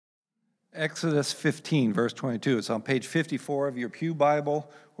Exodus 15, verse 22. It's on page 54 of your Pew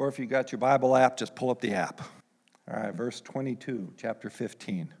Bible, or if you got your Bible app, just pull up the app. All right, verse 22, chapter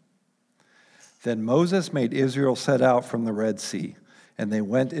 15. Then Moses made Israel set out from the Red Sea, and they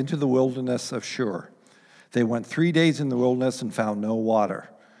went into the wilderness of Shur. They went 3 days in the wilderness and found no water.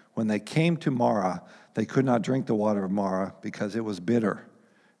 When they came to Marah, they could not drink the water of Marah because it was bitter.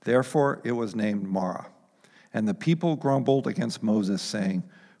 Therefore it was named Marah. And the people grumbled against Moses, saying,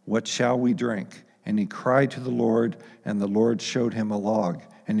 "What shall we drink?" And he cried to the Lord, and the Lord showed him a log,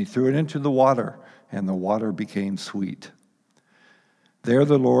 and he threw it into the water, and the water became sweet. There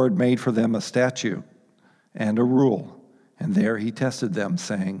the Lord made for them a statute and a rule, and there he tested them,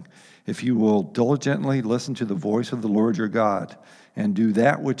 saying, "If you will diligently listen to the voice of the Lord your God, and do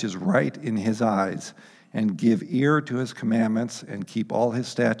that which is right in his eyes, and give ear to his commandments, and keep all his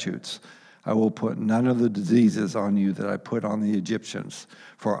statutes, I will put none of the diseases on you that I put on the Egyptians,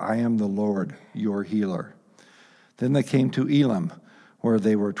 for I am the Lord, your healer." Then they came to Elim, where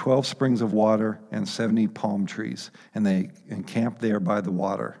there were 12 springs of water and 70 palm trees, and they encamped there by the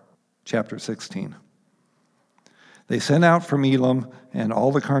water. Chapter 16. They sent out from Elim, and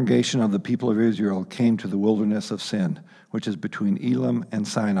all the congregation of the people of Israel came to the wilderness of Sin, which is between Elim and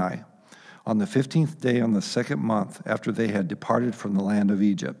Sinai, on the 15th day on the second month after they had departed from the land of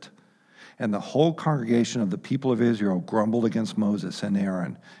Egypt. And the whole congregation of the people of Israel grumbled against Moses and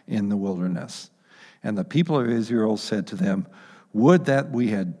Aaron in the wilderness. And the people of Israel said to them, "Would that we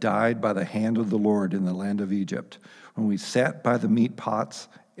had died by the hand of the Lord in the land of Egypt, when we sat by the meat pots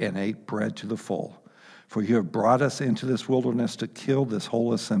and ate bread to the full. For you have brought us into this wilderness to kill this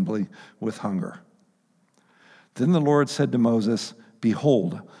whole assembly with hunger." Then the Lord said to Moses,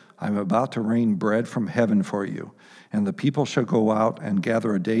 "Behold, I am about to rain bread from heaven for you, and the people shall go out and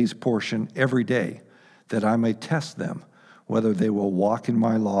gather a day's portion every day, that I may test them, whether they will walk in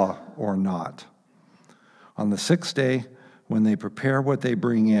my law or not. On the 6th day, when they prepare what they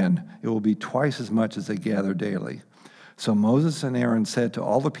bring in, it will be twice as much as they gather daily." So Moses and Aaron said to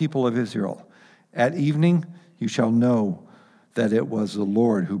all the people of Israel, "At evening you shall know that it was the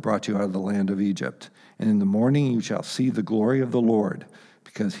Lord who brought you out of the land of Egypt. And in the morning you shall see the glory of the Lord,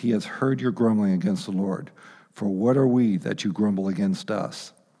 because he has heard your grumbling against the Lord. For what are we that you grumble against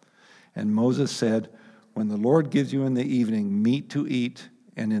us?" And Moses said, "When the Lord gives you in the evening meat to eat,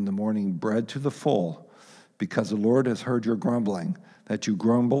 and in the morning bread to the full, because the Lord has heard your grumbling, that you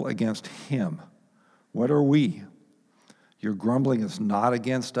grumble against him. What are we? Your grumbling is not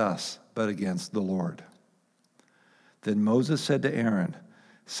against us, but against the Lord." Then Moses said to Aaron,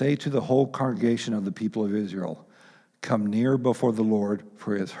 "Say to the whole congregation of the people of Israel, 'Come near before the Lord,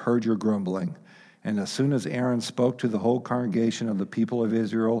 for he has heard your grumbling.'" And as soon as Aaron spoke to the whole congregation of the people of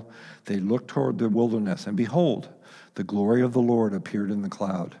Israel, they looked toward the wilderness, and behold, the glory of the Lord appeared in the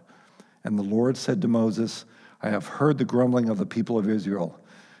cloud. And the Lord said to Moses, "I have heard the grumbling of the people of Israel.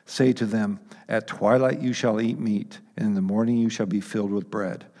 Say to them, at twilight you shall eat meat, and in the morning you shall be filled with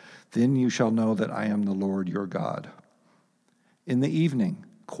bread. Then you shall know that I am the Lord your God." In the evening,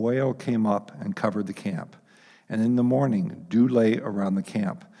 quail came up and covered the camp. And in the morning, dew lay around the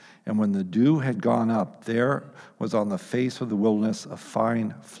camp. And when the dew had gone up, there was on the face of the wilderness a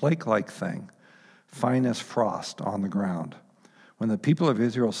fine, flake-like thing, fine as frost on the ground. When the people of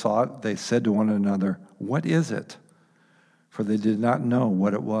Israel saw it, they said to one another, "What is it?" For they did not know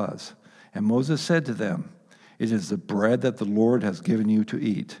what it was. And Moses said to them, "It is the bread that the Lord has given you to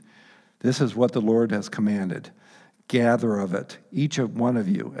eat. This is what the Lord has commanded. Gather of it, each of one of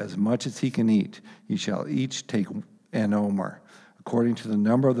you, as much as he can eat. You shall each take an omer, according to the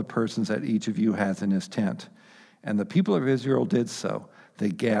number of the persons that each of you has in his tent." And the people of Israel did so. They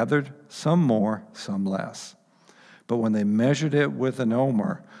gathered, some more, some less. But when they measured it with an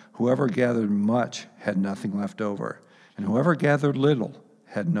omer, whoever gathered much had nothing left over, and whoever gathered little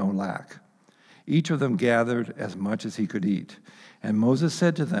had no lack. Each of them gathered as much as he could eat. And Moses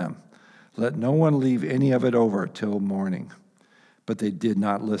said to them, "Let no one leave any of it over till morning." But they did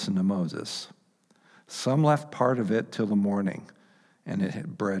not listen to Moses. Some left part of it till the morning, and it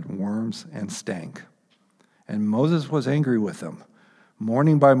had bred worms and stank. And Moses was angry with them.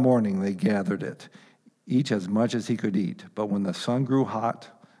 Morning by morning they gathered it, each as much as he could eat. But when the sun grew hot,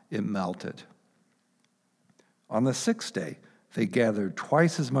 it melted. On the 6th day they gathered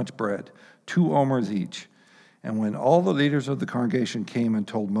twice as much bread, 2 omers each. And when all the leaders of the congregation came and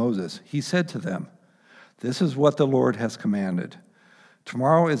told Moses, he said to them, "This is what the Lord has commanded.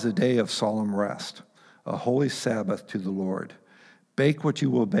 Tomorrow is a day of solemn rest, a holy Sabbath to the Lord. Bake what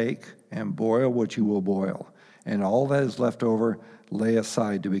you will bake, and boil what you will boil, and all that is left over lay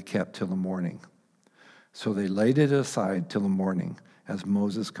aside to be kept till the morning." So they laid it aside till the morning, as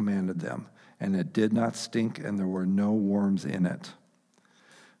Moses commanded them, and it did not stink, and there were no worms in it.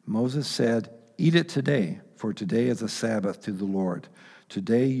 Moses said, "Eat it today, for today is a Sabbath to the Lord.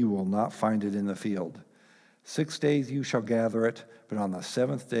 Today you will not find it in the field. 6 days you shall gather it, but on the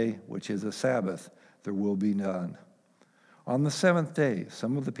seventh day, which is a Sabbath, there will be none." On the seventh day,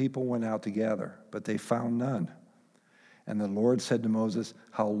 some of the people went out to gather, but they found none. And the Lord said to Moses,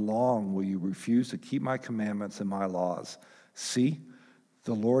 "How long will you refuse to keep my commandments and my laws? See,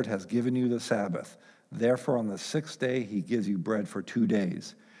 the Lord has given you the Sabbath. Therefore, on the sixth day, he gives you bread for 2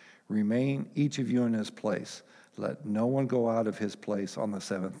 days. Remain each of you in his place. Let no one go out of his place on the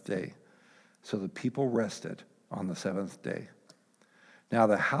seventh day." So the people rested on the seventh day. Now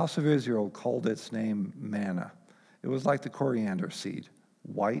the house of Israel called its name manna. It was like the coriander seed,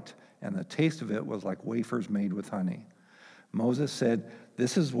 white, and the taste of it was like wafers made with honey. Moses said,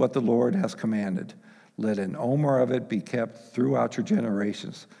 "This is what the Lord has commanded. Let an omer of it be kept throughout your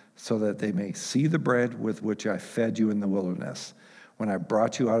generations, so that they may see the bread with which I fed you in the wilderness, when I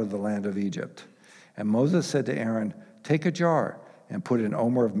brought you out of the land of Egypt." And Moses said to Aaron, "Take a jar and put an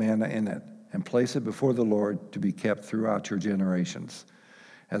omer of manna in it, and place it before the Lord to be kept throughout your generations."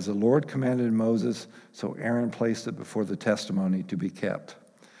 As the Lord commanded Moses, so Aaron placed it before the testimony to be kept.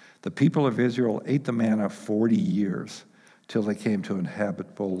 The people of Israel ate the manna 40 years, till they came to an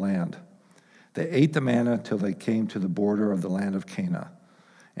habitable land. They ate the manna till they came to the border of the land of Canaan.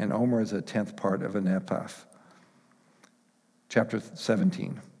 An omer is a 10th part of an ephah. Chapter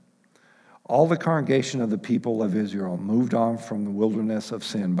 17. All the congregation of the people of Israel moved on from the wilderness of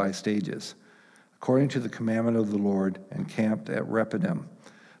Sin by stages, according to the commandment of the Lord, and camped at Rephidim,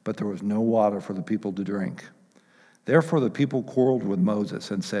 but there was no water for the people to drink. Therefore the people quarreled with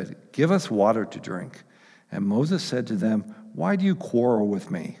Moses and said, "Give us water to drink." And Moses said to them, "Why do you quarrel with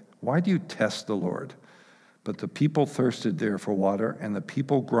me? Why do you test the Lord?" But the people thirsted there for water, and the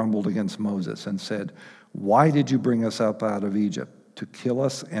people grumbled against Moses and said, "Why did you bring us up out of Egypt? To kill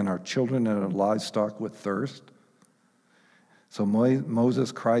us and our children and our livestock with thirst?" So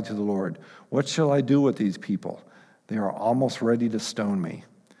Moses cried to the Lord, "What shall I do with these people? They are almost ready to stone me."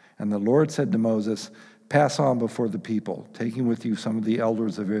 And the Lord said to Moses, "Pass on before the people, taking with you some of the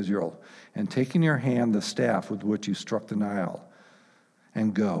elders of Israel, and take in your hand the staff with which you struck the Nile,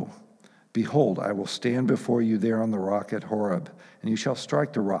 and go. Behold, I will stand before you there on the rock at Horeb, and you shall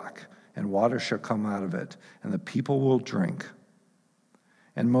strike the rock, and water shall come out of it, and the people will drink."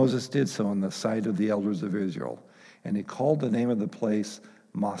 And Moses did so in the sight of the elders of Israel, and he called the name of the place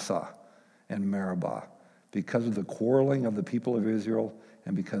Massah and Meribah, because of the quarreling of the people of Israel,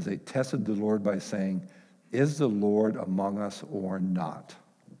 and because they tested the Lord by saying, "Is the Lord among us or not?"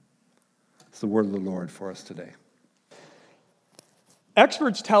 It's the word of the Lord for us today.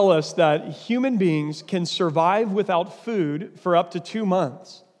 Experts tell us that human beings can survive without food for up to 2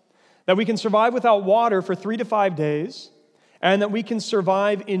 months, that we can survive without water for 3 to 5 days, and that we can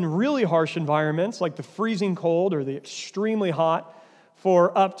survive in really harsh environments like the freezing cold or the extremely hot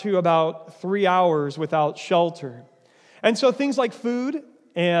for up to about 3 hours without shelter. And so things like food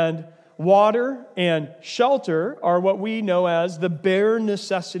and water and shelter are what we know as the bare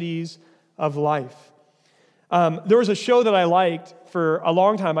necessities of life. There was a show that I liked for a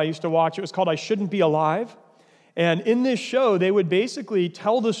long time I used to watch. It was called I Shouldn't Be Alive. And in this show, they would basically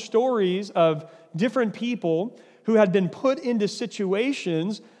tell the stories of different people who had been put into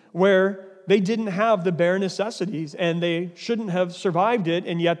situations where they didn't have the bare necessities and they shouldn't have survived it,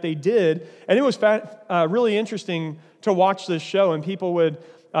 and yet they did. And it was really interesting to watch this show, and people would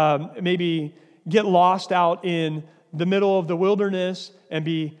maybe get lost out in the middle of the wilderness and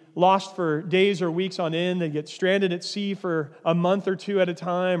be lost for days or weeks on end. They get stranded at sea for a month or two at a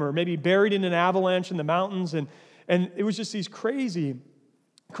time, or maybe buried in an avalanche in the mountains. And it was just these crazy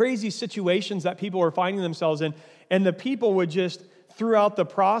situations that people were finding themselves in. And the people would just, throughout the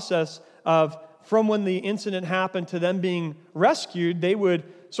process of from when the incident happened to them being rescued, they would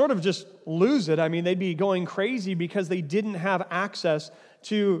sort of just lose it. I mean, they'd be going crazy because they didn't have access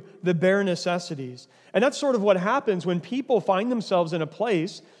to the bare necessities. And that's sort of what happens when people find themselves in a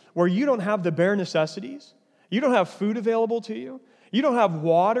place where you don't have the bare necessities. You don't have food available to you. You don't have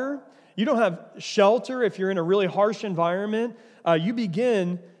water. You don't have shelter. If you're in a really harsh environment, you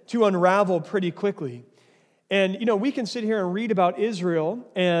begin to unravel pretty quickly. And, we can sit here and read about Israel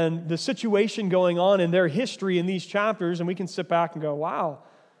and the situation going on in their history in these chapters, and we can sit back and go, wow,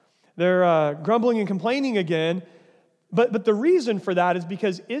 they're grumbling and complaining again. But the reason for that is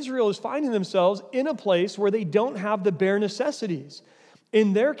because Israel is finding themselves in a place where they don't have the bare necessities.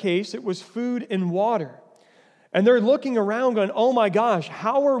 In their case, it was food and water. And they're looking around going, oh my gosh,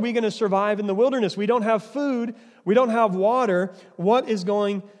 how are we going to survive in the wilderness? We don't have food, We don't have water. What is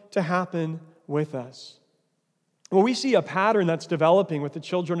going to happen with us? Well, we see a pattern that's developing with the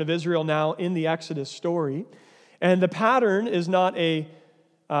children of Israel now in the Exodus story. And the pattern is not a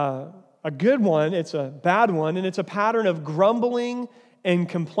good one, it's a bad one. And it's a pattern of grumbling and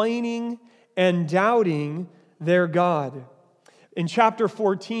complaining and doubting their God. In chapter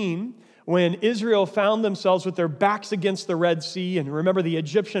 14, when Israel found themselves with their backs against the Red Sea, and remember the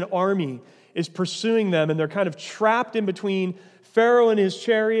Egyptian army is pursuing them, and they're kind of trapped in between Pharaoh and his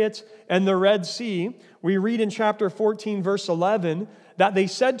chariots and the Red Sea, we read in chapter 14, verse 11, that they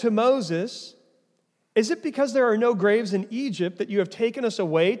said to Moses, "Is it because there are no graves in Egypt that you have taken us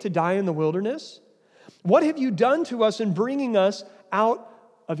away to die in the wilderness? What have you done to us in bringing us out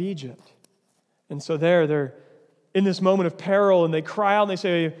of Egypt?" And so they're in this moment of peril, and they cry out and they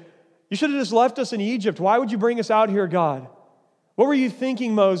say, "You should have just left us in Egypt. Why would you bring us out here, God? What were you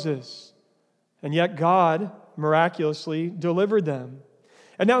thinking, Moses?" And yet God miraculously delivered them.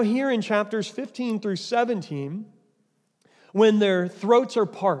 And now here in chapters 15 through 17, when their throats are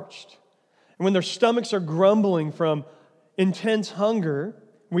parched, and when their stomachs are grumbling from intense hunger,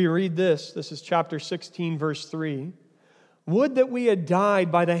 we read this. This is chapter 16, verse 3. "Would that we had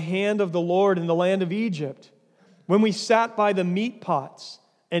died by the hand of the Lord in the land of Egypt, when we sat by the meat pots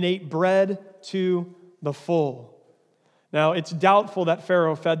and ate bread to the full." Now, it's doubtful that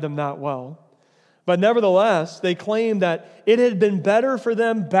Pharaoh fed them that well. But nevertheless, they claim that it had been better for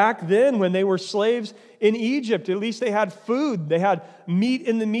them back then when they were slaves in Egypt. At least they had food. They had meat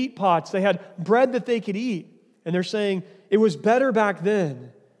in the meat pots. They had bread that they could eat. And they're saying it was better back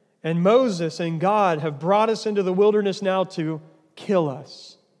then. And Moses and God have brought us into the wilderness now to kill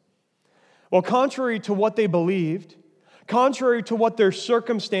us. Well, contrary to what they believed, contrary to what their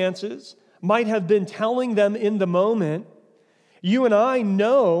circumstances might have been telling them in the moment, you and I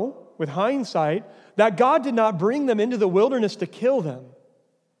know, with hindsight, that God did not bring them into the wilderness to kill them.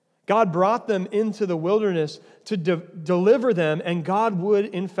 God brought them into the wilderness to deliver them, and God would,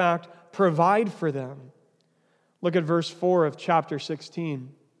 in fact, provide for them. Look at verse 4 of chapter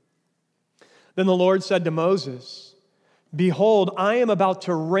 16. "Then the Lord said to Moses, 'Behold, I am about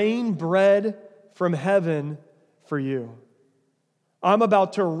to rain bread from heaven for you.'" I'm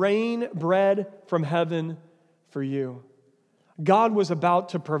about to rain bread from heaven for you. God was about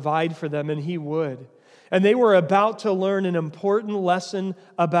to provide for them, and He would. And they were about to learn an important lesson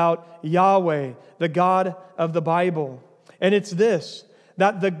about Yahweh, the God of the Bible. And it's this,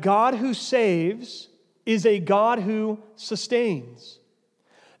 that the God who saves is a God who sustains.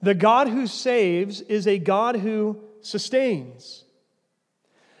 The God who saves is a God who sustains.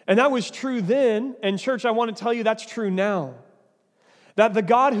 And that was true then, and church, I want to tell you that's true now. That the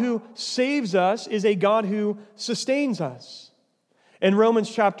God who saves us is a God who sustains us. In Romans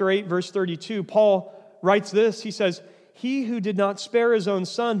chapter 8, verse 32, Paul writes this. He says, "He who did not spare His own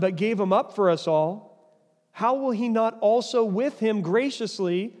Son, but gave Him up for us all, how will He not also with Him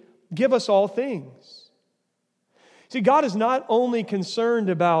graciously give us all things?" See, God is not only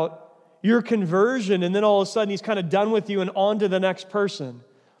concerned about your conversion and then all of a sudden He's kind of done with you and on to the next person.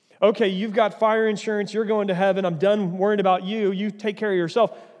 Okay, you've got fire insurance, you're going to heaven, I'm done worrying about you, you take care of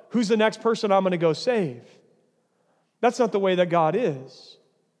yourself. Who's the next person I'm going to go save? That's not the way that God is.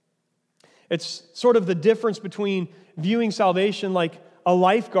 It's sort of the difference between viewing salvation like a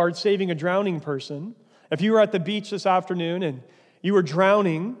lifeguard saving a drowning person. If you were at the beach this afternoon and you were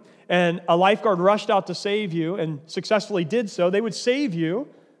drowning and a lifeguard rushed out to save you and successfully did so, they would save you.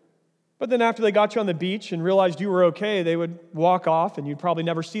 But then after they got you on the beach and realized you were okay, they would walk off and you'd probably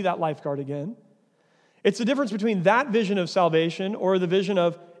never see that lifeguard again. It's the difference between that vision of salvation or the vision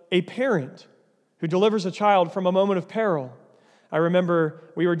of a parent who delivers a child from a moment of peril. I remember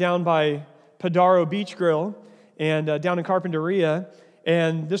we were down by Padaro Beach Grill and down in Carpinteria,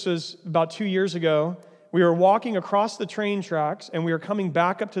 and this was about 2 years ago. We were walking across the train tracks, and we were coming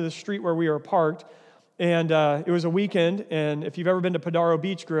back up to the street where we were parked, and it was a weekend, and if you've ever been to Padaro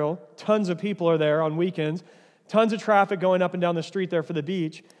Beach Grill, tons of people are there on weekends, tons of traffic going up and down the street there for the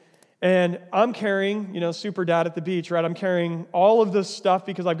beach. And I'm carrying, super dad at the beach, right? I'm carrying all of this stuff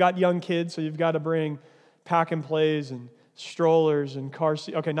because I've got young kids, so you've got to bring pack and plays and strollers and car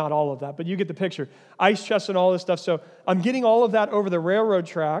seats. Okay, not all of that, but you get the picture. Ice chests and all this stuff. So I'm getting all of that over the railroad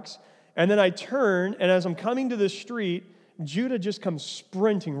tracks, and then I turn, and as I'm coming to the street, Judah just comes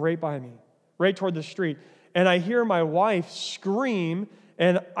sprinting right by me, right toward the street. And I hear my wife scream,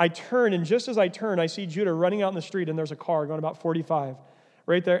 and I turn, and just as I turn, I see Judah running out in the street, and there's a car going about 45.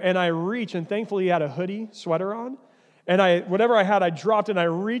 Right there, and I reach, and thankfully he had a hoodie, sweater on, and whatever I had, I dropped, and I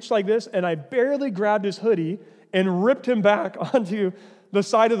reached like this, and I barely grabbed his hoodie and ripped him back onto the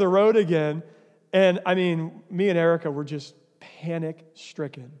side of the road again, And I mean, me and Erica were just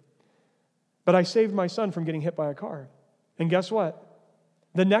panic-stricken. But I saved my son from getting hit by a car. And guess what?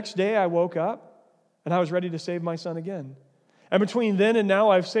 The next day I woke up and I was ready to save my son again. And between then and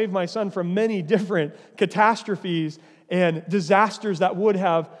now, I've saved my son from many different catastrophes and disasters that would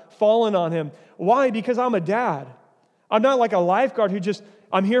have fallen on him. Why? Because I'm a dad. I'm not like a lifeguard who just,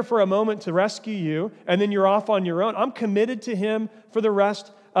 I'm here for a moment to rescue you, and then you're off on your own. I'm committed to him for the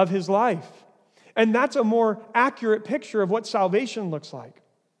rest of his life. And that's a more accurate picture of what salvation looks like.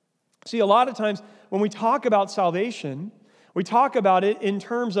 See, a lot of times when we talk about salvation, we talk about it in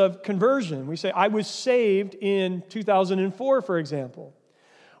terms of conversion. We say, I was saved in 2004, for example,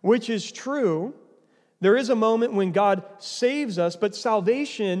 which is true. There is a moment when God saves us, but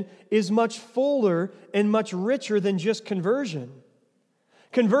salvation is much fuller and much richer than just conversion.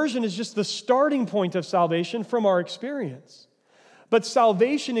 Conversion is just the starting point of salvation from our experience. But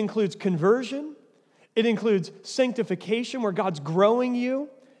salvation includes conversion. It includes sanctification, where God's growing you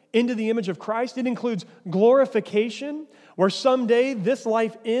into the image of Christ. It includes glorification, where someday this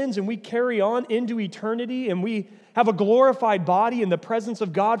life ends and we carry on into eternity and we have a glorified body in the presence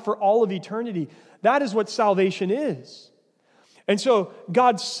of God for all of eternity. That is what salvation is. And so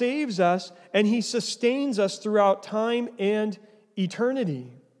God saves us and He sustains us throughout time and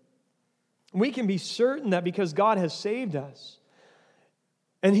eternity. We can be certain that because God has saved us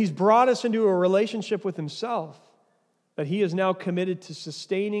and He's brought us into a relationship with Himself, that He is now committed to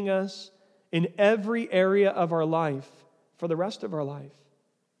sustaining us in every area of our life for the rest of our life.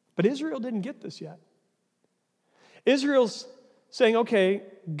 But Israel didn't get this yet. Israel's saying, okay,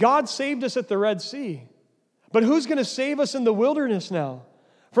 God saved us at the Red Sea, but who's going to save us in the wilderness now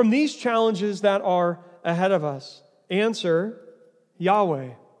from these challenges that are ahead of us? Answer, Yahweh.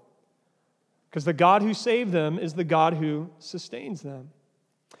 Because the God who saved them is the God who sustains them.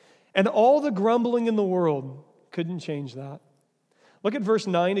 And all the grumbling in the world couldn't change that. Look at verse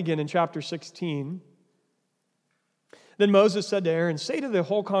 9 again in chapter 16. Then Moses said to Aaron, say to the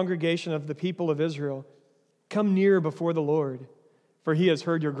whole congregation of the people of Israel, come near before the Lord, for He has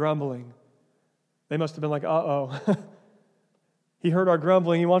heard your grumbling. They must have been like, uh-oh. He heard our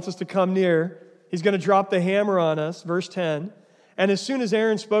grumbling. He wants us to come near. He's going to drop the hammer on us. Verse 10. And as soon as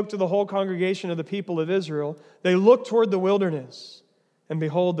Aaron spoke to the whole congregation of the people of Israel, they looked toward the wilderness. And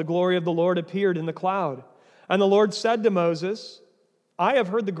behold, the glory of the Lord appeared in the cloud. And the Lord said to Moses, I have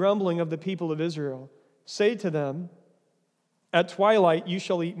heard the grumbling of the people of Israel. Say to them, at twilight you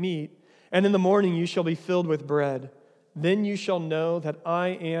shall eat meat, and in the morning you shall be filled with bread. Then you shall know that I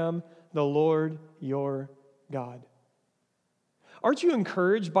am the Lord your God. Aren't you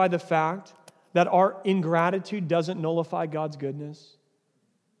encouraged by the fact that our ingratitude doesn't nullify God's goodness?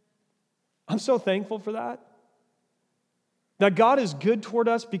 I'm so thankful for that. That God is good toward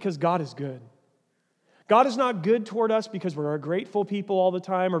us because God is good. God is not good toward us because we're a grateful people all the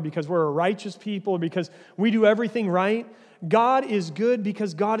time, or because we're a righteous people, or because we do everything right. God is good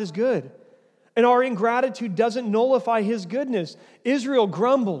because God is good. And our ingratitude doesn't nullify His goodness. Israel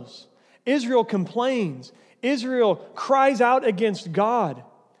grumbles. Israel complains. Israel cries out against God,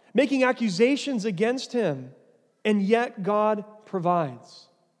 making accusations against Him. And yet God provides.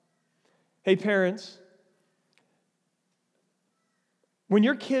 Hey, parents, when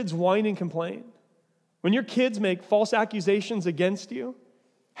your kids whine and complain, when your kids make false accusations against you,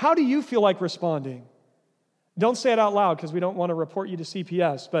 how do you feel like responding? Don't say it out loud because we don't want to report you to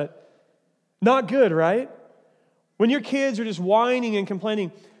CPS, but not good, right? When your kids are just whining and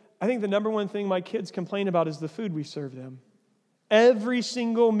complaining, I think the number one thing my kids complain about is the food we serve them. Every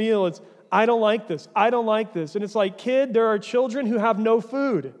single meal, it's, I don't like this, I don't like this. And it's like, kid, there are children who have no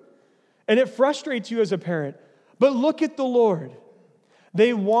food. And it frustrates you as a parent. But look at the Lord.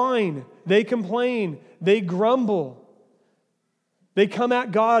 They whine, they complain, they grumble. They come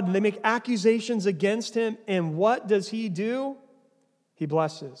at God and they make accusations against Him. And what does He do? He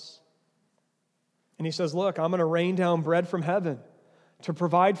blesses. And He says, look, I'm going to rain down bread from heaven to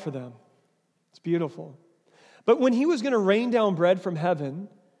provide for them. It's beautiful. But when He was going to rain down bread from heaven,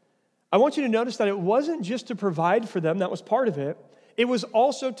 I want you to notice that it wasn't just to provide for them. That was part of it. It was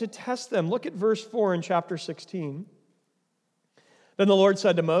also to test them. Look at verse 4 in chapter 16. Then the Lord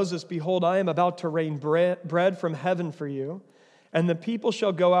said to Moses, behold, I am about to rain bread from heaven for you, and the people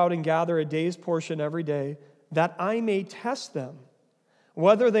shall go out and gather a day's portion every day, that I may test them,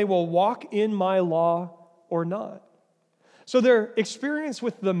 whether they will walk in my law or not. So their experience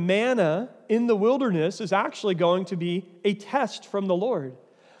with the manna in the wilderness is actually going to be a test from the Lord.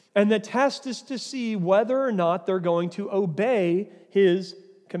 And the test is to see whether or not they're going to obey His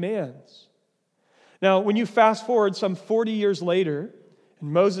commands. Now, when you fast forward some 40 years later,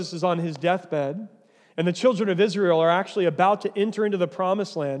 And Moses is on his deathbed, and the children of Israel are actually about to enter into the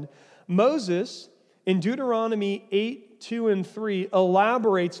promised land. Moses, in Deuteronomy 8:2 and 3,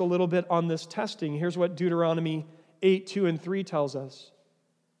 elaborates a little bit on this testing. Here's what Deuteronomy 8:2 and 3 tells us.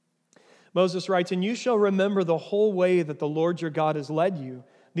 Moses writes, "And you shall remember the whole way that the Lord your God has led you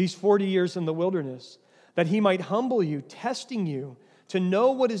these 40 years in the wilderness, that he might humble you, testing you, to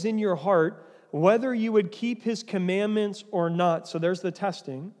know what is in your heart, whether you would keep his commandments or not." So there's the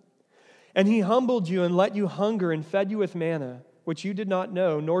testing. "And he humbled you and let you hunger and fed you with manna, which you did not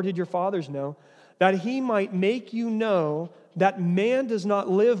know, nor did your fathers know, that he might make you know that man does not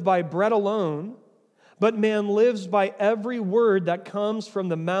live by bread alone, but man lives by every word that comes from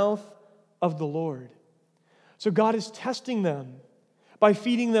the mouth of the Lord." So God is testing them by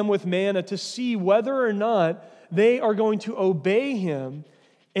feeding them with manna to see whether or not they are going to obey him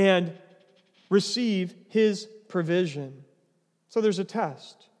and receive his provision. So there's a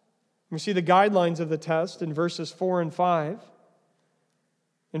test. We see the guidelines of the test in verses 4 and 5.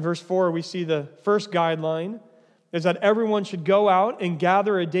 In verse 4, we see the first guideline is that everyone should go out and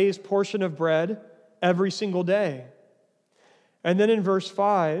gather a day's portion of bread every single day. And then in verse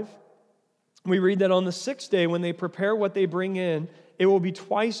 5, we read that on the sixth day, when they prepare what they bring in, it will be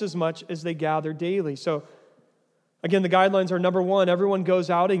twice as much as they gather daily. So, again, the guidelines are, number one, everyone goes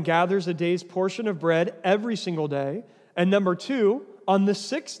out and gathers a day's portion of bread every single day. And number two, on the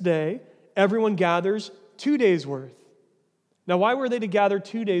sixth day, everyone gathers 2 days' worth. Now, why were they to gather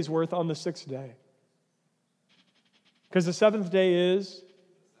 2 days' worth on the sixth day? Because the seventh day is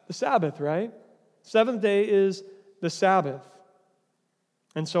the Sabbath, right? Seventh day is the Sabbath.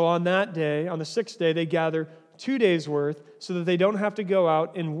 And so on that day, on the sixth day, they gather 2 days' worth so that they don't have to go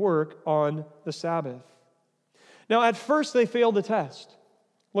out and work on the Sabbath. Now, at first, they failed the test.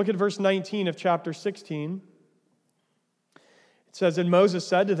 Look at verse 19 of chapter 16. It says, "And Moses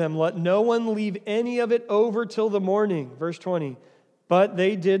said to them, 'Let no one leave any of it over till the morning.'" Verse 20. "But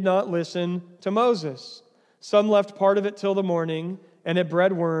they did not listen to Moses. Some left part of it till the morning, and it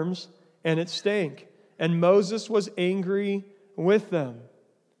bred worms, and it stank. And Moses was angry with them."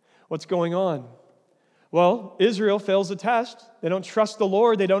 What's going on? Well, Israel fails the test. They don't trust the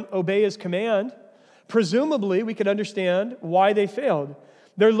Lord. They don't obey his command. Presumably, we could understand why they failed.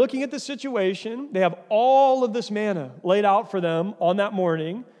 They're looking at the situation. They have all of this manna laid out for them on that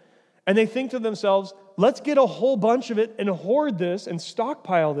morning, and they think to themselves, let's get a whole bunch of it and hoard this and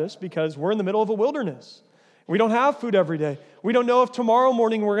stockpile this because we're in the middle of a wilderness. We don't have food every day. We don't know if tomorrow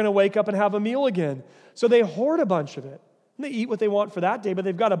morning we're going to wake up and have a meal again. So they hoard a bunch of it. And they eat what they want for that day, but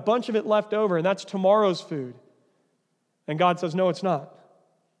they've got a bunch of it left over, and that's tomorrow's food. And God says, no, it's not.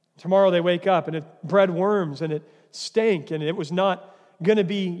 Tomorrow they wake up, and it bred worms, and it stank, and it was not going to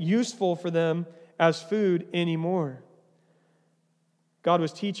be useful for them as food anymore. God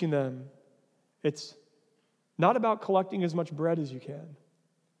was teaching them it's not about collecting as much bread as you can.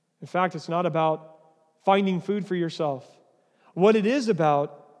 In fact, it's not about finding food for yourself. What it is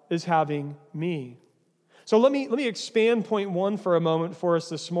about is having me. So let me expand point one for a moment for us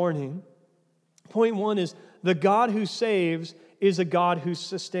this morning. Point one is the God who saves is a God who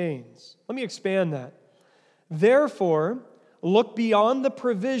sustains. Let me expand that. Therefore, look beyond the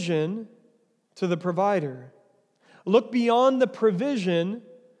provision to the provider. Look beyond the provision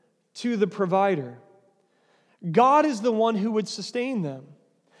to the provider. God is the one who would sustain them.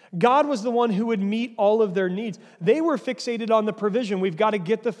 God was the one who would meet all of their needs. They were fixated on the provision. We've got to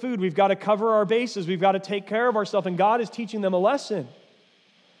get the food. We've got to cover our bases. We've got to take care of ourselves. And God is teaching them a lesson.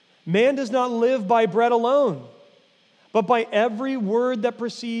 Man does not live by bread alone, but by every word that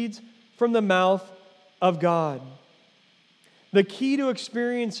proceeds from the mouth of God. The key to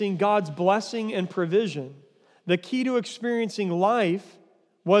experiencing God's blessing and provision, the key to experiencing life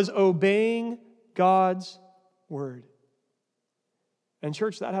was obeying God's word. And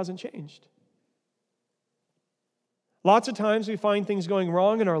church, that hasn't changed. Lots of times we find things going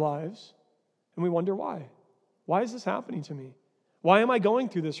wrong in our lives, and we wonder why. Why is this happening to me? Why am I going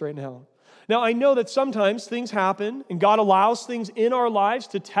through this right now? Now, I know that sometimes things happen, and God allows things in our lives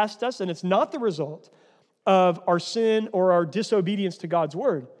to test us, and it's not the result of our sin or our disobedience to God's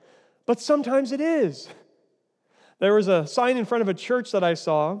word. But sometimes it is. There was a sign in front of a church that I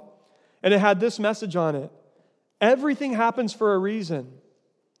saw, and it had this message on it. Everything happens for a reason.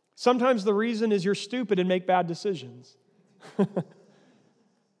 Sometimes the reason is you're stupid and make bad decisions.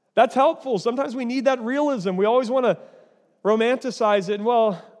 That's helpful. Sometimes we need that realism. We always want to romanticize it. And,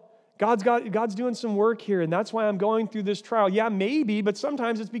 well, God's doing some work here, and that's why I'm going through this trial. Yeah, maybe, but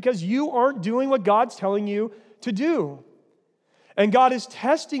sometimes it's because you aren't doing what God's telling you to do. And God is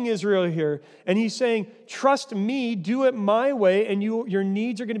testing Israel here. And he's saying, trust me, do it my way, and your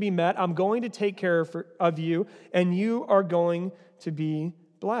needs are going to be met. I'm going to take care of you, and you are going to be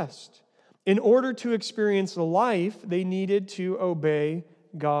blessed. In order to experience life, they needed to obey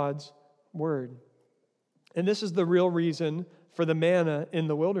God's word. And this is the real reason for the manna in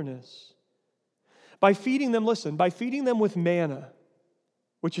the wilderness. By feeding them with manna,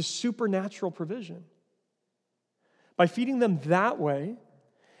 which is supernatural provision, by feeding them that way,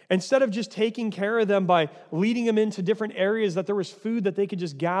 instead of just taking care of them by leading them into different areas that there was food that they could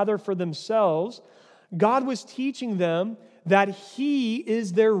just gather for themselves, God was teaching them that He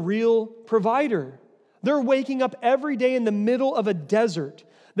is their real provider. They're waking up every day in the middle of a desert.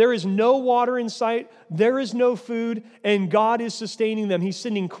 There is no water in sight, there is no food, and God is sustaining them. He's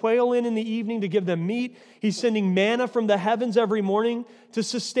sending quail in the evening to give them meat. He's sending manna from the heavens every morning to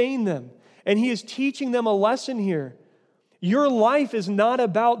sustain them. And He is teaching them a lesson here. Your life is not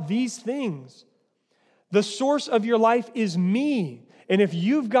about these things. The source of your life is me. And if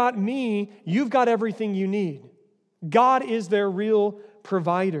you've got me, you've got everything you need. God is their real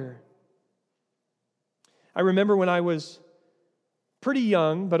provider. I remember when I was pretty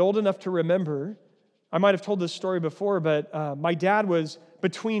young, but old enough to remember. I might have told this story before, but my dad was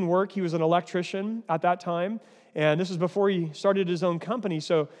between work. He was an electrician at that time, and this was before he started his own company.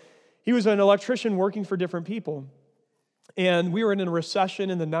 So he was an electrician working for different people. And we were in a recession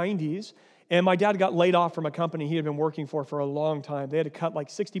in the 90s, and my dad got laid off from a company he had been working for a long time. They had to cut like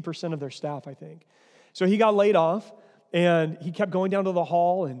 60% of their staff, I think. So he got laid off, and he kept going down to the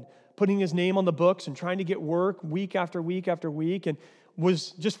hall and putting his name on the books and trying to get work week after week after week, and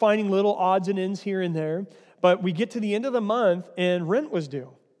was just finding little odds and ends here and there. But we get to the end of the month, and rent was due.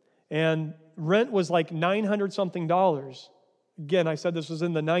 And rent was like $900-something. Again, I said this was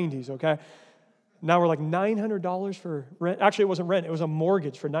in the 90s, okay? Now we're like $900 for rent. Actually, it wasn't rent. It was a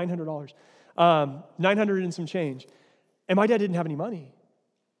mortgage for $900. 900 and some change. And my dad didn't have any money.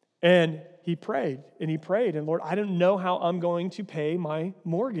 And he prayed, and Lord, I don't know how I'm going to pay my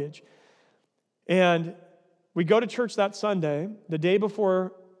mortgage. And we go to church that Sunday, the day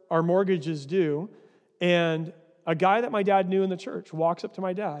before our mortgage is due, and a guy that my dad knew in the church walks up to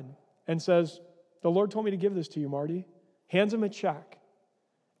my dad and says, the Lord told me to give this to you, Marty. Hands him a check.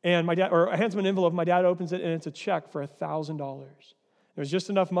 And my dad, or hands him an envelope, my dad opens it, and it's a check for $1,000. There was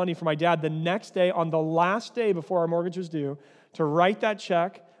just enough money for my dad the next day, on the last day before our mortgage was due, to write that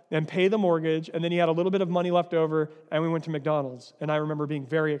check and pay the mortgage, and then he had a little bit of money left over, and we went to McDonald's. And I remember being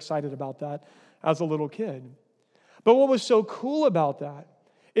very excited about that as a little kid. But what was so cool about that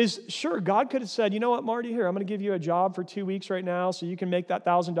is, sure, God could have said, you know what, Marty, here, I'm going to give you a job for 2 weeks right now so you can make that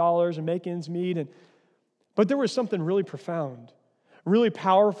 $1,000 and make ends meet. But there was something really profound, really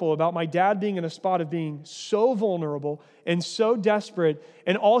powerful about my dad being in a spot of being so vulnerable and so desperate,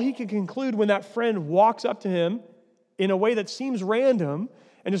 and all he could conclude when that friend walks up to him in a way that seems random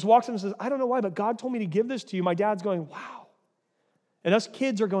and just walks up and says, I don't know why, but God told me to give this to you. My dad's going, wow. And us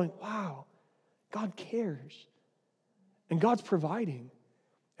kids are going, wow, God cares. And God's providing.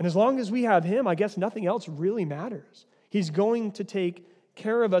 And as long as we have Him, I guess nothing else really matters. He's going to take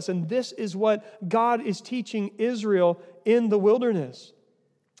care of us. And this is what God is teaching Israel in the wilderness.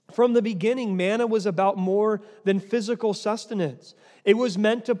 From the beginning, manna was about more than physical sustenance. It was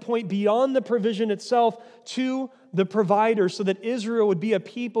meant to point beyond the provision itself to the provider, so that Israel would be a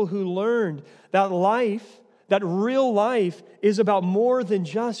people who learned that life, that real life, is about more than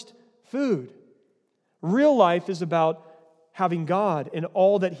just food. Real life is about having God and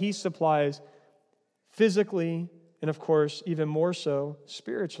all that He supplies physically, and of course, even more so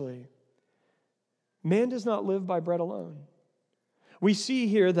spiritually. Man does not live by bread alone. We see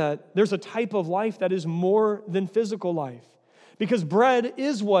here that there's a type of life that is more than physical life, because bread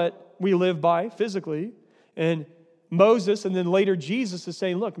is what we live by physically, and Moses and then later Jesus is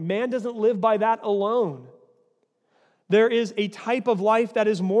saying, look, man doesn't live by that alone. There is a type of life that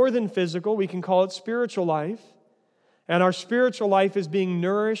is more than physical. We can call it spiritual life. And our spiritual life is being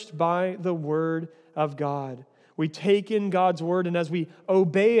nourished by the Word of God. We take in God's Word, and as we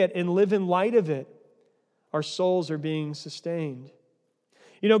obey it and live in light of it, our souls are being sustained.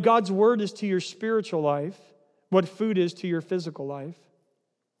 You know, God's Word is to your spiritual life what food is to your physical life.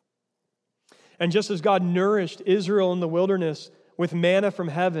 And just as God nourished Israel in the wilderness with manna from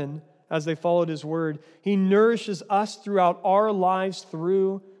heaven as they followed His Word, He nourishes us throughout our lives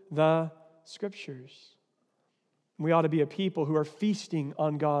through the Scriptures. We ought to be a people who are feasting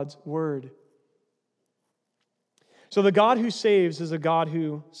on God's Word. So the God who saves is a God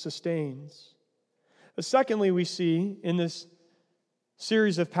who sustains. But secondly, we see in this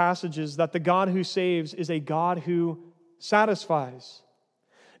series of passages that the God who saves is a God who satisfies.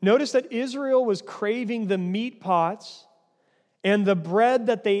 Notice that Israel was craving the meat pots and the bread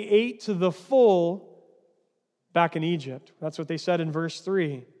that they ate to the full back in Egypt. That's what they said in verse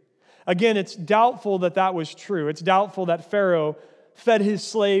 3. Again, it's doubtful that that was true. It's doubtful that Pharaoh fed his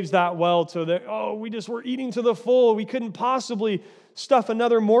slaves that well so that, we just were eating to the full. We couldn't possibly stuff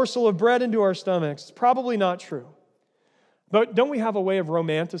another morsel of bread into our stomachs. It's probably not true. But don't we have a way of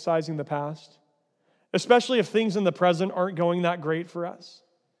romanticizing the past? Especially if things in the present aren't going that great for us.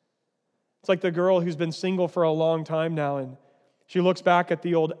 It's like the girl who's been single for a long time now, and she looks back at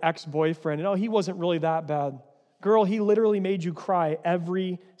the old ex-boyfriend, and he wasn't really that bad. Girl, he literally made you cry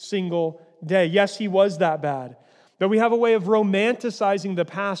every single day. Yes, he was that bad. But we have a way of romanticizing the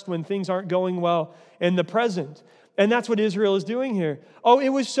past when things aren't going well in the present. And that's what Israel is doing here. It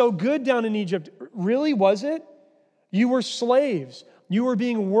was so good down in Egypt. Really, was it? You were slaves. You were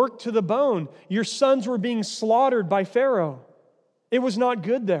being worked to the bone. Your sons were being slaughtered by Pharaoh. It was not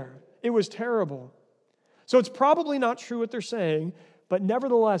good there. It was terrible. So it's probably not true what they're saying, but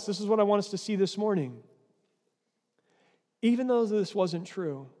nevertheless, this is what I want us to see this morning. Even though this wasn't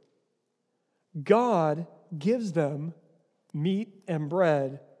true, God gives them meat and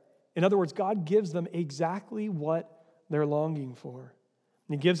bread. In other words, God gives them exactly what they're longing for.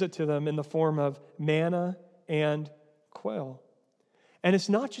 And He gives it to them in the form of manna and quail. And it's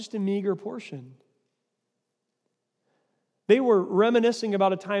not just a meager portion. They were reminiscing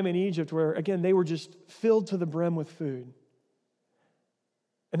about a time in Egypt where, again, they were just filled to the brim with food.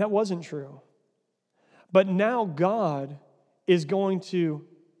 And that wasn't true. But now God is going to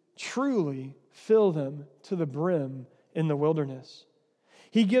truly fill them to the brim in the wilderness.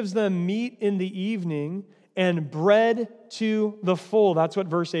 He gives them meat in the evening and bread to the full. That's what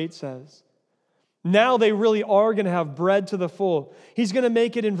verse 8 says. Now they really are going to have bread to the full. He's going to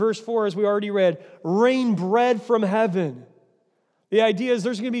make it in verse 4, as we already read, rain bread from heaven. The idea is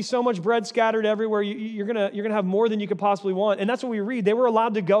there's going to be so much bread scattered everywhere, you're going to have more than you could possibly want. And that's what we read. They were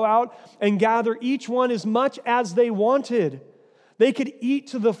allowed to go out and gather each one as much as they wanted. They could eat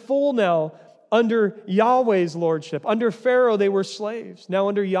to the full now under Yahweh's lordship. Under Pharaoh, they were slaves. Now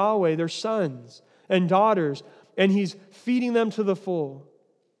under Yahweh, they're sons and daughters, and He's feeding them to the full.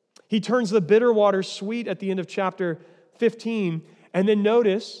 He turns the bitter water sweet at the end of chapter 15, and then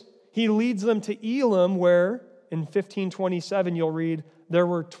notice, He leads them to Elim, where in 15:27 you'll read, there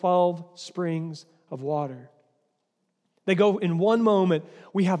were 12 springs of water. They go in one moment,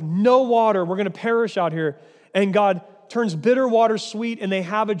 we have no water, we're going to perish out here, and God turns bitter water sweet, and they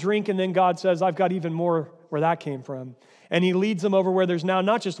have a drink, and then God says, I've got even more where that came from. And He leads them over where there's now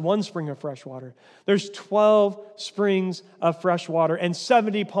not just one spring of fresh water. There's 12 springs of fresh water and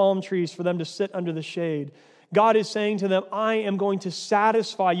 70 palm trees for them to sit under the shade. God is saying to them, I am going to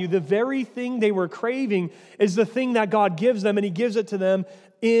satisfy you. The very thing they were craving is the thing that God gives them, and He gives it to them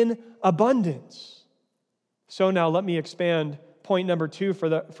in abundance. So now let me expand point number 2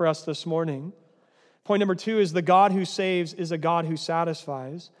 for us this morning. Point number 2 is the God who saves is a God who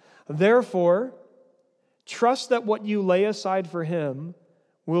satisfies. Therefore, trust that what you lay aside for Him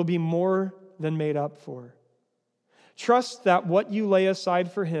will be more than made up for. Trust that what you lay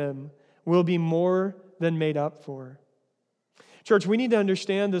aside for Him will be more than made up for. Church, we need to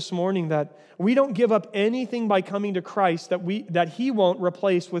understand this morning that we don't give up anything by coming to Christ that He won't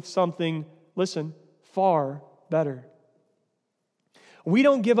replace with something, listen, far better. We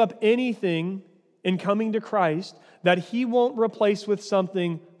don't give up anything in coming to Christ that He won't replace with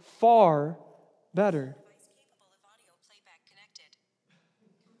something far better.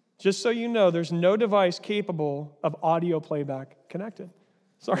 Just so you know, there's no device capable of audio playback connected.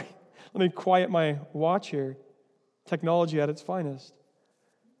 Sorry, let me quiet my watch here. Technology at its finest.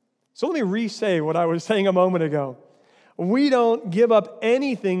 So let me re-say what I was saying a moment ago. We don't give up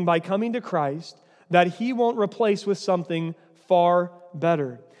anything by coming to Christ that He won't replace with something far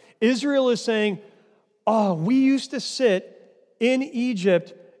better. Israel is saying, we used to sit in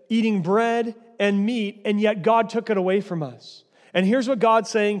Egypt eating bread and meat, and yet God took it away from us. And here's what God's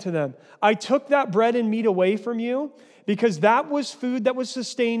saying to them. I took that bread and meat away from you because that was food that was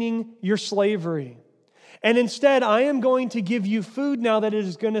sustaining your slavery. And instead, I am going to give you food now that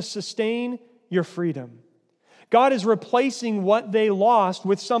is going to sustain your freedom. God is replacing what they lost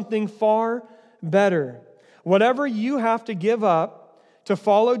with something far better. Whatever you have to give up to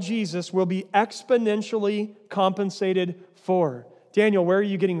follow Jesus will be exponentially compensated for. Daniel, where are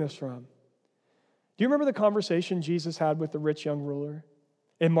you getting this from? Do you remember the conversation Jesus had with the rich young ruler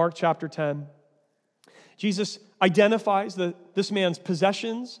in Mark chapter 10? Jesus identifies that this man's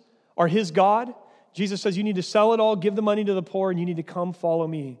possessions are his God. Jesus says, you need to sell it all, give the money to the poor, and you need to come follow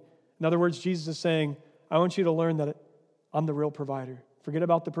me. In other words, Jesus is saying, I want you to learn that I'm the real provider. Forget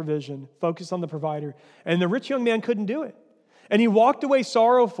about the provision. Focus on the provider. And the rich young man couldn't do it. And he walked away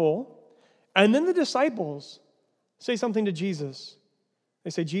sorrowful. And then the disciples say something to Jesus.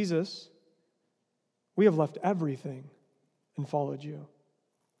 They say, Jesus, we have left everything and followed you.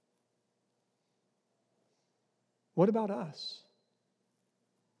 What about us?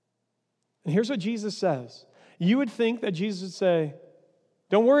 And here's what Jesus says. You would think that Jesus would say,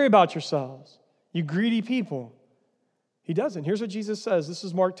 don't worry about yourselves, you greedy people. He doesn't. Here's what Jesus says. This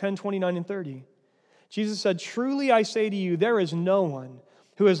is Mark 10, 29 and 30. Jesus said, truly I say to you, there is no one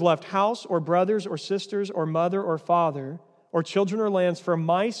who has left house or brothers or sisters or mother or father or children or lands for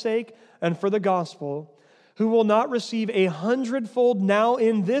my sake and for the gospel, who will not receive 100-fold now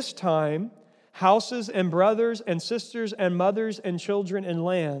in this time, houses and brothers and sisters and mothers and children and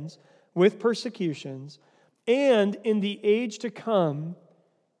lands with persecutions, and in the age to come,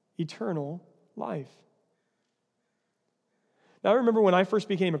 eternal life. Now, I remember when I first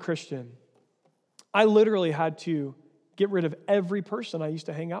became a Christian, I literally had to get rid of every person I used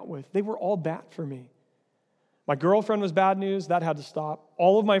to hang out with. They were all bad for me. My girlfriend was bad news. That had to stop.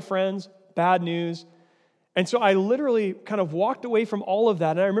 All of my friends, bad news. And so I literally kind of walked away from all of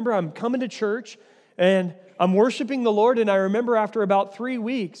that. And I remember I'm coming to church and I'm worshiping the Lord. And I remember after about 3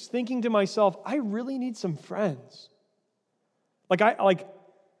 weeks thinking to myself, I really need some friends. Like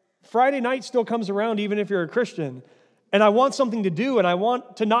Friday night still comes around even if you're a Christian. And I want something to do, and I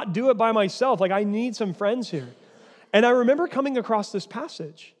want to not do it by myself. Like, I need some friends here. And I remember coming across this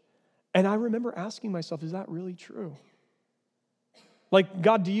passage, and I remember asking myself, is that really true? Like,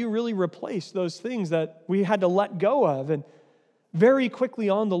 God, do you really replace those things that we had to let go of? And very quickly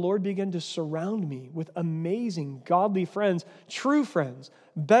on, the Lord began to surround me with amazing, godly friends, true friends,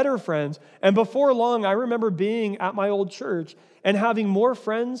 better friends. And before long, I remember being at my old church and having more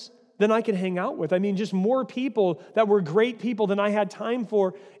friends than I could hang out with. I mean, just more people that were great people than I had time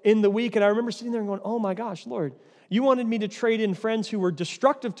for in the week. And I remember sitting there and going, oh my gosh, Lord, you wanted me to trade in friends who were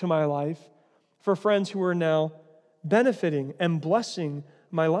destructive to my life for friends who are now benefiting and blessing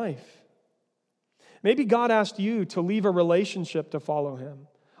my life. Maybe God asked you to leave a relationship to follow Him,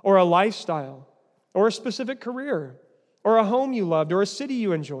 or a lifestyle, or a specific career, or a home you loved, or a city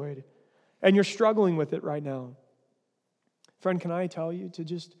you enjoyed, and you're struggling with it right now. Friend, can I tell you to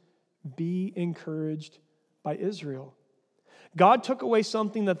just be encouraged by Israel? God took away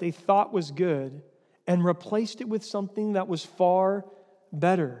something that they thought was good and replaced it with something that was far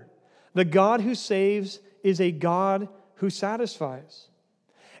better. The God who saves is a God who satisfies.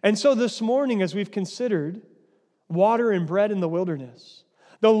 And so this morning, as we've considered water and bread in the wilderness,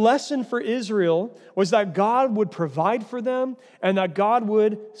 the lesson for Israel was that God would provide for them and that God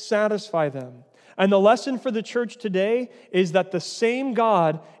would satisfy them. And the lesson for the church today is that the same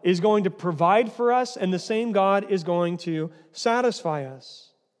God is going to provide for us and the same God is going to satisfy us.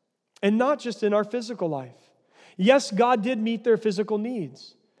 And not just in our physical life. Yes, God did meet their physical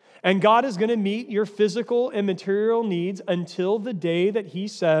needs. And God is going to meet your physical and material needs until the day that He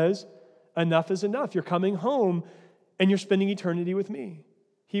says, enough is enough. You're coming home and you're spending eternity with me.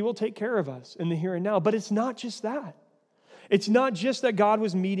 He will take care of us in the here and now. But it's not just that. It's not just that God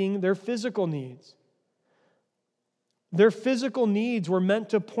was meeting their physical needs. Their physical needs were meant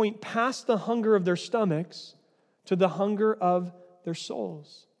to point past the hunger of their stomachs to the hunger of their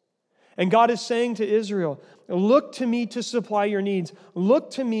souls. And God is saying to Israel, look to me to supply your needs.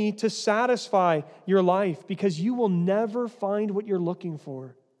 Look to me to satisfy your life, because you will never find what you're looking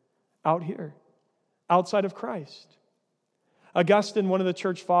for out here, outside of Christ. Augustine, one of the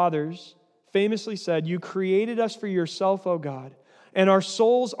church fathers, famously said, you created us for yourself, O God, and our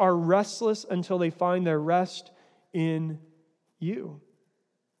souls are restless until they find their rest in you.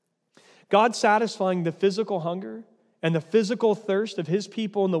 God satisfying the physical hunger and the physical thirst of His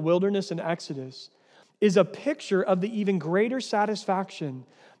people in the wilderness and Exodus is a picture of the even greater satisfaction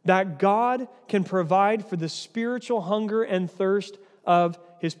that God can provide for the spiritual hunger and thirst of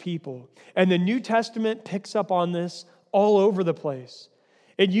His people. And the New Testament picks up on this all over the place.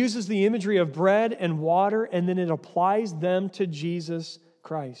 It uses the imagery of bread and water, and then it applies them to Jesus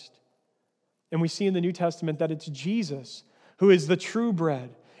Christ. And we see in the New Testament that it's Jesus who is the true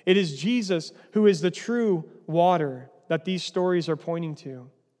bread. It is Jesus who is the true water that these stories are pointing to.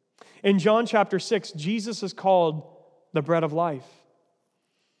 In John chapter 6, Jesus is called the bread of life.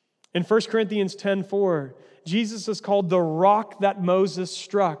 In 1 Corinthians 10:4, Jesus is called the rock that Moses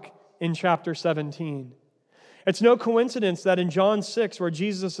struck in chapter 17. It's no coincidence that in John 6, where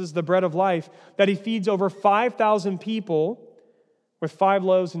Jesus is the bread of life, that He feeds over 5,000 people with 5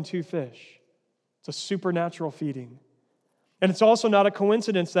 loaves and 2 fish. It's a supernatural feeding. And it's also not a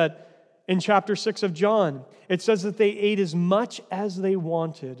coincidence that in chapter 6 of John, it says that they ate as much as they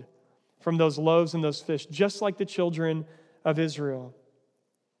wanted from those loaves and those fish, just like the children of Israel.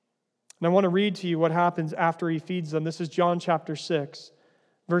 And I want to read to you what happens after he feeds them. This is John chapter 6,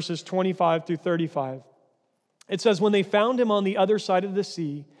 verses 25 through 35. It says, when they found him on the other side of the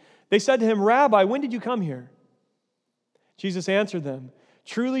sea, they said to him, Rabbi, when did you come here? Jesus answered them,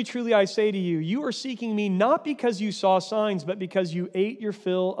 truly, truly, I say to you, you are seeking me not because you saw signs, but because you ate your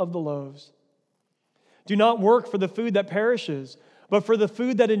fill of the loaves. Do not work for the food that perishes, but for the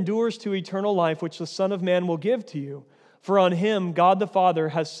food that endures to eternal life, which the Son of Man will give to you. For on him God the Father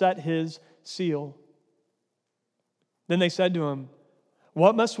has set his seal. Then they said to him,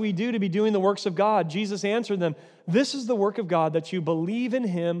 what must we do to be doing the works of God? Jesus answered them, this is the work of God, that you believe in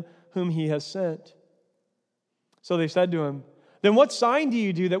him whom he has sent. So they said to him, then what sign do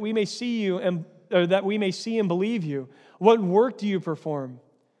you do that we may see you and believe you? What work do you perform?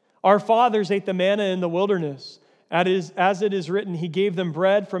 Our fathers ate the manna in the wilderness. As it is written, he gave them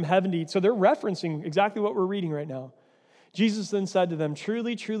bread from heaven to eat. So they're referencing exactly what we're reading right now. Jesus then said to them,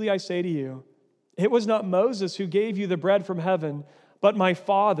 truly, truly, I say to you, it was not Moses who gave you the bread from heaven, but my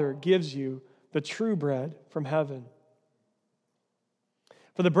Father gives you the true bread from heaven.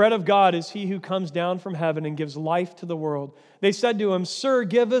 For the bread of God is he who comes down from heaven and gives life to the world. They said to him, Sir,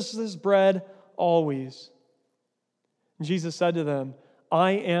 give us this bread always. And Jesus said to them,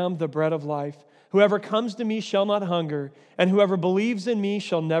 I am the bread of life. Whoever comes to me shall not hunger, and whoever believes in me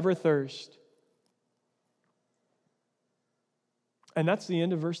shall never thirst. And that's the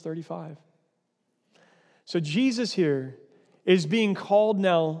end of verse 35. So Jesus here is being called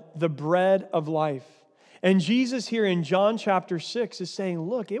now the bread of life. And Jesus here in John chapter 6 is saying,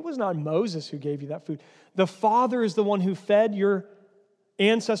 look, it was not Moses who gave you that food. The Father is the one who fed your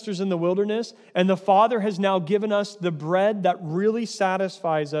ancestors in the wilderness, and the Father has now given us the bread that really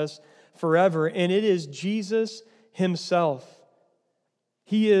satisfies us forever, and it is Jesus himself.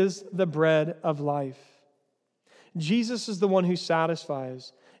 He is the bread of life. Jesus is the one who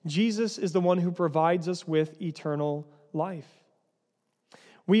satisfies. Jesus is the one who provides us with eternal life.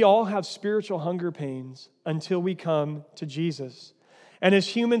 We all have spiritual hunger pains until we come to Jesus. And as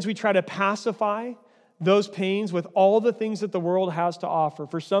humans, we try to pacify those pains with all the things that the world has to offer.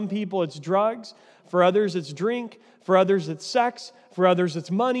 For some people, it's drugs. For others, it's drink. For others, it's sex. For others,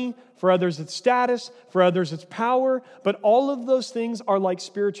 it's money. For others, it's status. For others, it's power. But all of those things are like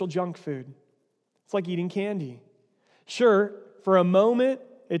spiritual junk food. It's like eating candy. Sure, for a moment,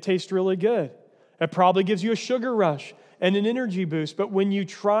 it tastes really good. It probably gives you a sugar rush and an energy boost. But when you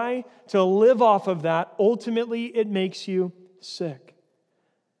try to live off of that, ultimately it makes you sick.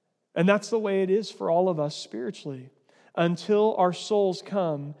 And that's the way it is for all of us spiritually, until our souls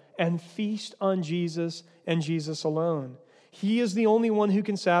come and feast on Jesus and Jesus alone. He is the only one who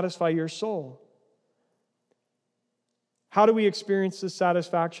can satisfy your soul. How do we experience this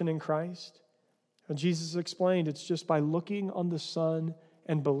satisfaction in Christ? Well, Jesus explained it's just by looking on the Son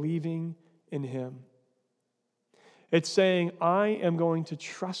and believing in him. It's saying, I am going to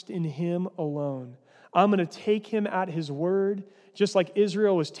trust in him alone. I'm going to take him at his word. Just like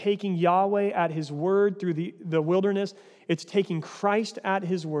Israel was taking Yahweh at his word through the wilderness, it's taking Christ at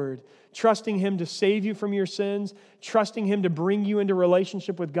his word, trusting him to save you from your sins, trusting him to bring you into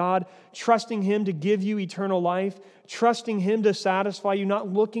relationship with God, trusting him to give you eternal life, trusting him to satisfy you, not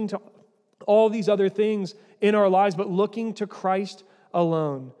looking to all these other things in our lives, but looking to Christ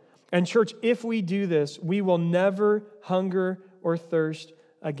alone. And church, if we do this, we will never hunger or thirst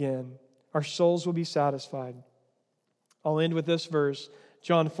again. Our souls will be satisfied. I'll end with this verse,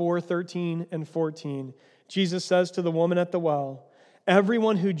 John 4:13 and 14. Jesus says to the woman at the well,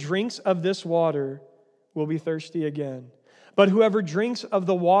 everyone who drinks of this water will be thirsty again. But whoever drinks of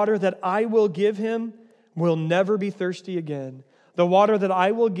the water that I will give him will never be thirsty again. The water that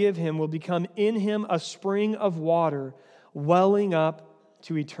I will give him will become in him a spring of water welling up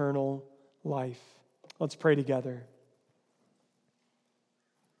to eternal life. Let's pray together.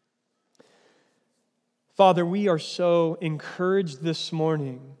 Father, we are so encouraged this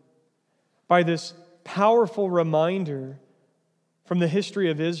morning by this powerful reminder from the history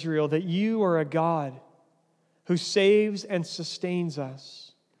of Israel that you are a God who saves and sustains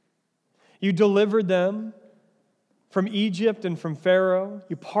us. You delivered them from Egypt and from Pharaoh.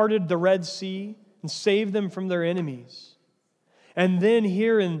 You parted the Red Sea and saved them from their enemies. And then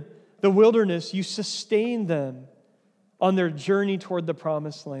here in the wilderness, you sustained them on their journey toward the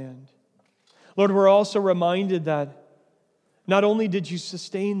promised land. Lord, we're also reminded that not only did you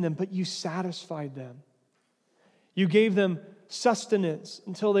sustain them, but you satisfied them. You gave them sustenance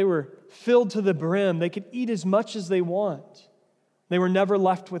until they were filled to the brim. They could eat as much as they want. They were never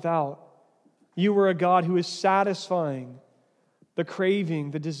left without. You are a God who is satisfying the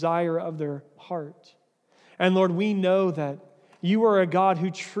craving, the desire of their heart. And Lord, we know that you are a God who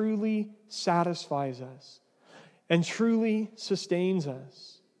truly satisfies us and truly sustains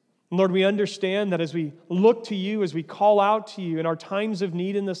us. And Lord, we understand that as we look to you, as we call out to you in our times of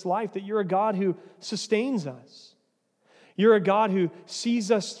need in this life, that you're a God who sustains us. You're a God who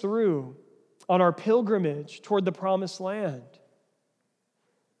sees us through on our pilgrimage toward the promised land.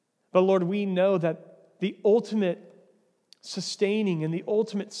 But Lord, we know that the ultimate sustaining and the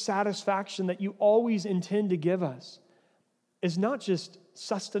ultimate satisfaction that you always intend to give us is not just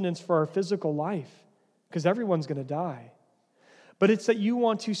sustenance for our physical life, because everyone's going to die, but it's that you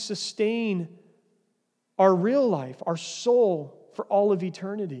want to sustain our real life, our soul, for all of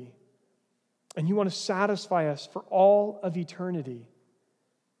eternity. And you want to satisfy us for all of eternity.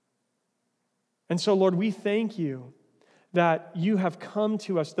 And so, Lord, we thank you that you have come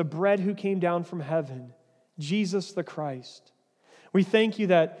to us, the bread who came down from heaven, Jesus the Christ. We thank you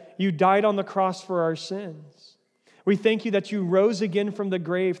that you died on the cross for our sins. We thank you that you rose again from the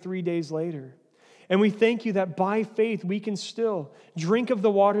grave 3 days later. And we thank you that by faith we can still drink of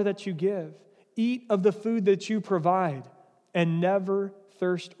the water that you give, eat of the food that you provide, and never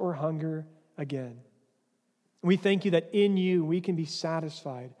thirst or hunger again. We thank you that in you we can be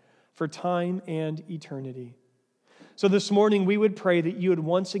satisfied for time and eternity. So this morning we would pray that you would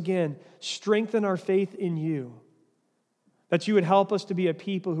once again strengthen our faith in you, that you would help us to be a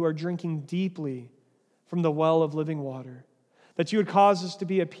people who are drinking deeply from the well of living water, that you would cause us to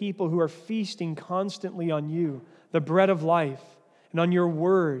be a people who are feasting constantly on you, the bread of life, and on your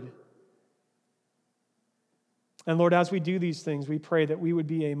word. And Lord, as we do these things, we pray that we would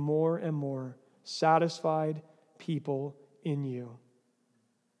be a more and more satisfied people in you.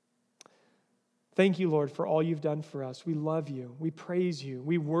 Thank you, Lord, for all you've done for us. We love you. We praise you.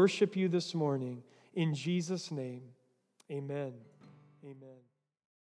 We worship you this morning. In Jesus' name, amen. Amen.